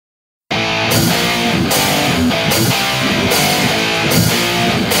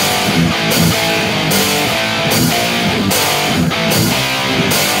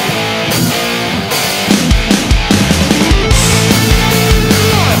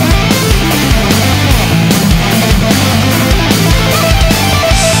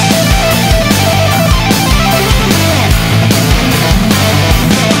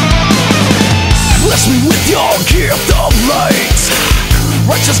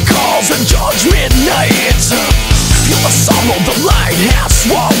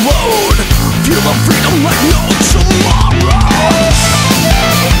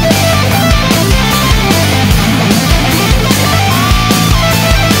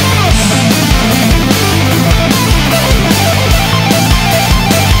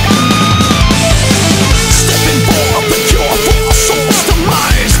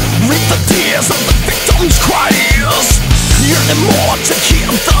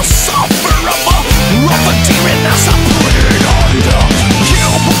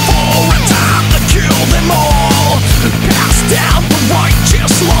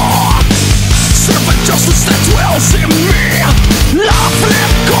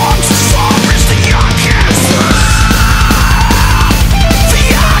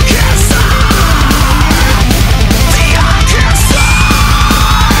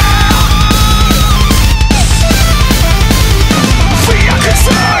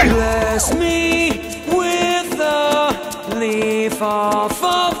bless me with the leaf off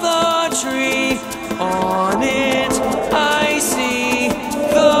of the tree. On it I see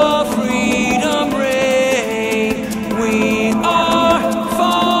the freedom ray. We are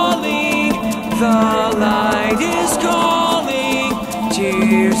falling, the light is calling.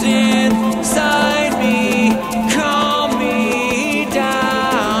 Tears inside me, calm me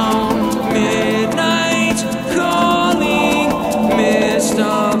down. Midnight calling, mist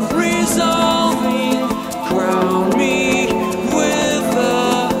of resolving. Crown me with the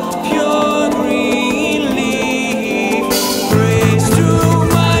pure green leaf. Praise to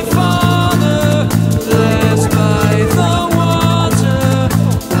my Father, blessed by the water.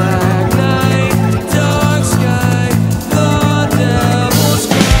 Black night, dark sky, the devil's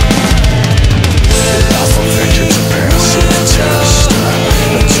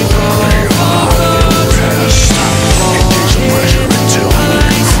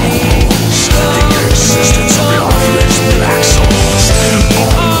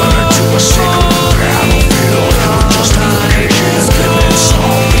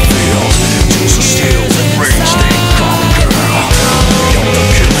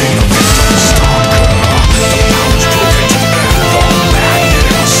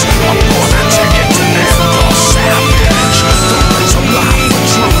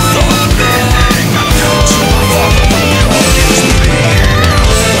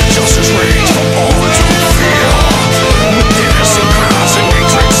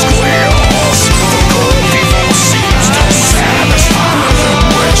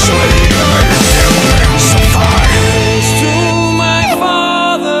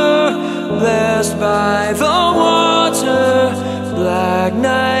by the water, black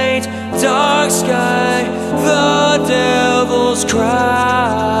night, dark sky, the devil's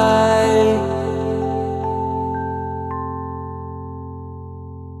cry.